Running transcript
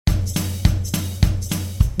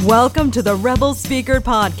Welcome to the Rebel Speaker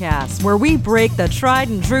Podcast, where we break the tried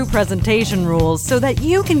and true presentation rules so that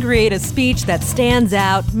you can create a speech that stands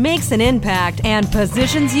out, makes an impact, and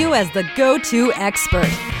positions you as the go-to expert.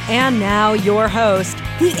 And now your host,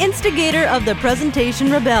 the instigator of the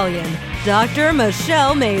Presentation Rebellion, Dr.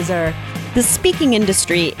 Michelle Mazur. The speaking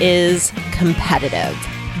industry is competitive.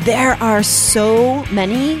 There are so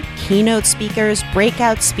many keynote speakers,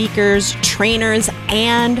 breakout speakers, trainers,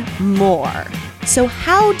 and more. So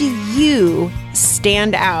how do you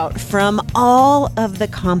stand out from all of the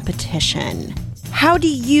competition? How do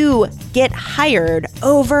you get hired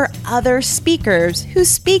over other speakers who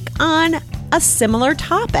speak on a similar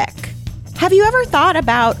topic? Have you ever thought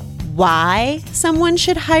about why someone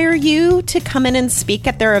should hire you to come in and speak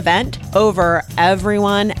at their event over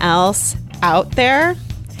everyone else out there?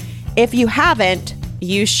 If you haven't,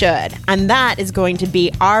 you should. And that is going to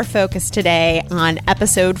be our focus today on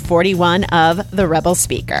episode 41 of The Rebel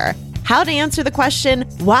Speaker. How to answer the question,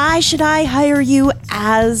 why should I hire you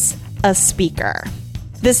as a speaker?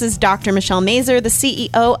 This is Dr. Michelle Mazur, the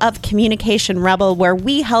CEO of Communication Rebel, where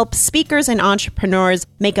we help speakers and entrepreneurs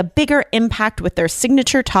make a bigger impact with their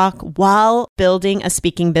signature talk while building a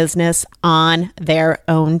speaking business on their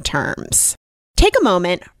own terms. Take a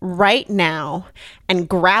moment right now and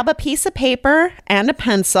grab a piece of paper and a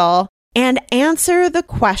pencil and answer the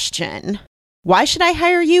question, why should I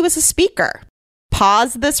hire you as a speaker?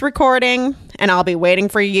 Pause this recording and I'll be waiting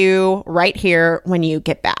for you right here when you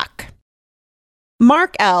get back.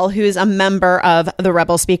 Mark L., who's a member of the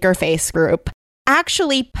Rebel Speaker Face group,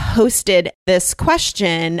 actually posted this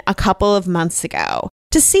question a couple of months ago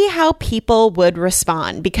to see how people would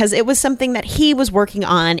respond, because it was something that he was working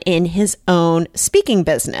on in his own speaking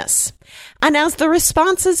business. And as the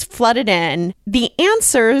responses flooded in, the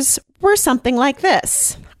answers were something like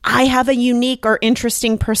this. I have a unique or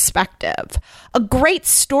interesting perspective, a great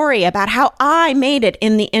story about how I made it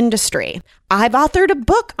in the industry. I've authored a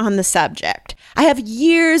book on the subject. I have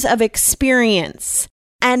years of experience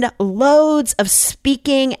and loads of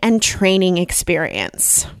speaking and training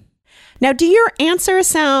experience. Now, do your answers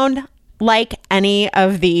sound like any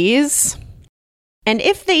of these? And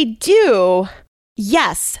if they do,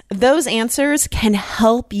 yes, those answers can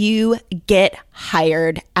help you get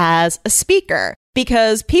hired as a speaker,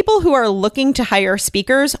 because people who are looking to hire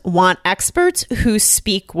speakers want experts who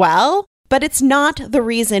speak well, but it's not the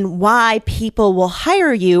reason why people will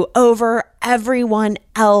hire you over everyone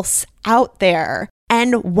else out there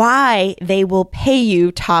and why they will pay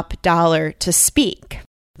you top dollar to speak.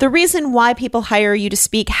 The reason why people hire you to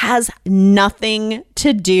speak has nothing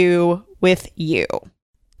to do with you.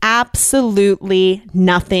 Absolutely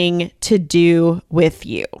nothing to do with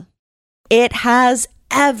you. It has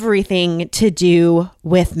everything to do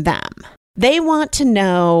with them. They want to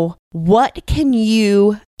know, what can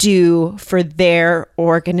you do for their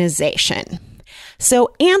organization?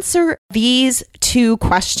 So answer these two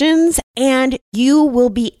questions and you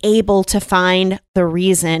will be able to find the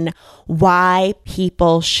reason why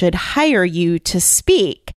people should hire you to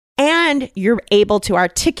speak. And you're able to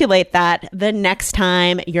articulate that the next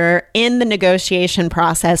time you're in the negotiation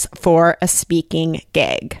process for a speaking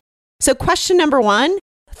gig. So question number one,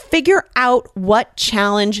 figure out what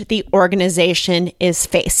challenge the organization is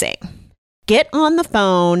facing. Get on the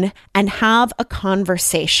phone and have a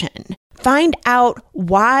conversation. Find out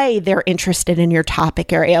why they're interested in your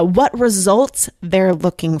topic area, what results they're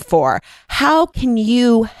looking for. How can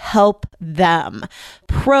you help them?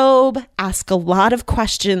 Probe, ask a lot of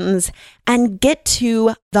questions, and get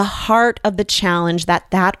to the heart of the challenge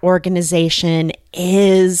that organization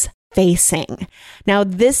is facing. Now,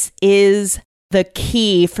 this is the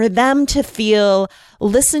key for them to feel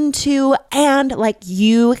listened to and like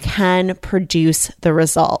you can produce the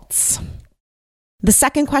results. The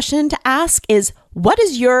second question to ask is, what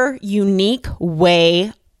is your unique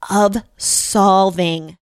way of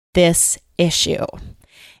solving this issue?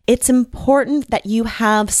 It's important that you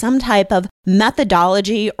have some type of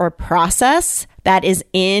methodology or process that is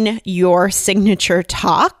in your signature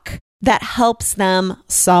talk that helps them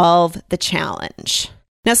solve the challenge.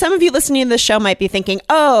 Now, some of you listening to the show might be thinking,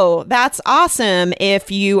 oh, that's awesome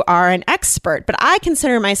if you are an expert, but I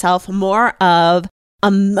consider myself more of a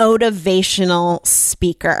motivational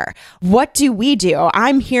speaker. What do we do?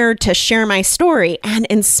 I'm here to share my story and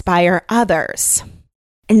inspire others.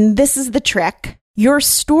 And this is the trick. Your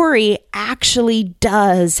story actually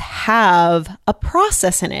does have a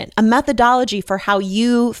process in it, a methodology for how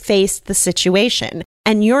you face the situation.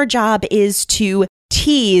 And your job is to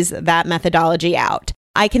tease that methodology out.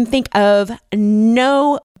 I can think of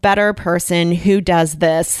no better person who does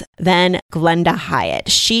this than Glenda Hyatt.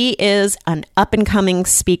 She is an up-and-coming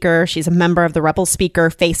speaker. She's a member of the Rebel Speaker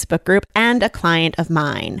Facebook group and a client of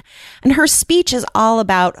mine. And her speech is all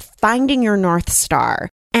about finding your North Star.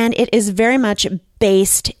 And it is very much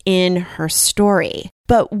based in her story.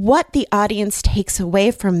 But what the audience takes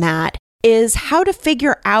away from that is how to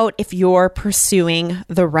figure out if you're pursuing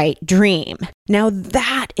the right dream. Now,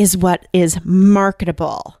 that is what is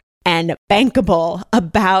marketable and bankable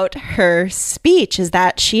about her speech, is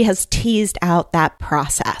that she has teased out that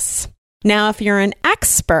process. Now, if you're an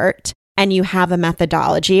expert and you have a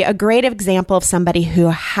methodology, a great example of somebody who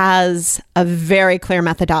has a very clear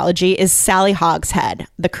methodology is Sally Hogshead,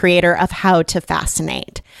 the creator of How to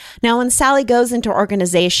Fascinate. Now, when Sally goes into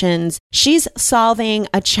organizations, she's solving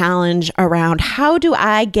a challenge around how do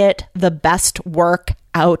I get the best work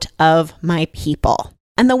out of my people?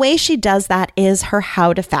 And the way she does that is her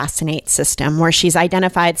How to Fascinate system, where she's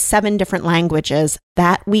identified 7 different languages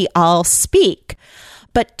that we all speak.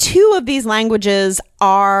 But 2 of these languages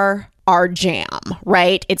are our jam,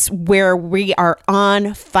 right? It's where we are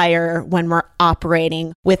on fire when we're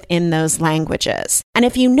operating within those languages. And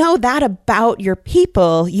if you know that about your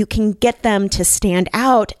people, you can get them to stand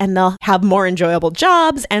out and they'll have more enjoyable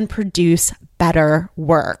jobs and produce better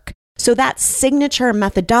work. So that signature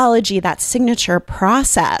methodology, that signature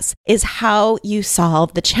process is how you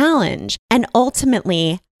solve the challenge. And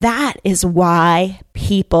ultimately, that is why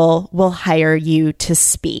people will hire you to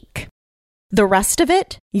speak. The rest of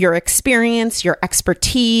it, your experience, your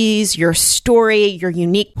expertise, your story, your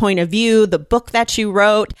unique point of view, the book that you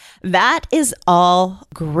wrote, that is all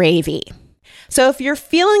gravy. So if you're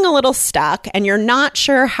feeling a little stuck and you're not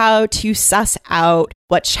sure how to suss out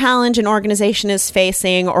what challenge an organization is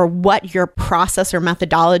facing or what your process or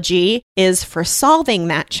methodology is for solving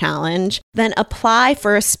that challenge, then apply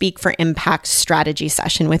for a Speak for Impact strategy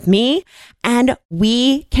session with me, and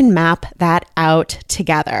we can map that out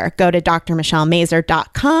together. Go to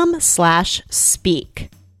drmichellemazur.com/speak.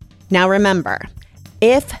 Now remember,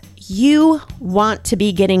 if you want to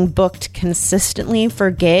be getting booked consistently for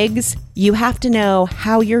gigs, you have to know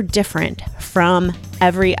how you're different from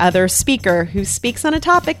every other speaker who speaks on a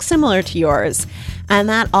topic similar to yours. And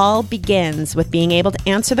that all begins with being able to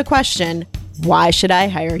answer the question, why should I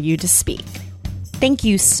hire you to speak? Thank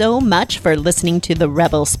you so much for listening to the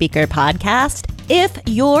Rebel Speaker Podcast. If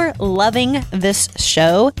you're loving this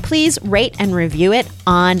show, please rate and review it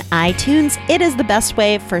on iTunes. It is the best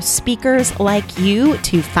way for speakers like you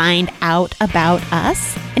to find out about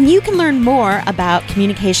us. And you can learn more about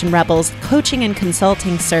Communication Rebels coaching and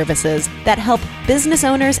consulting services that help business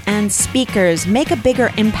owners and speakers make a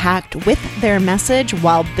bigger impact with their message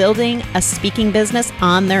while building a speaking business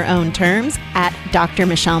on their own terms at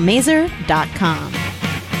drmichellemazur.com.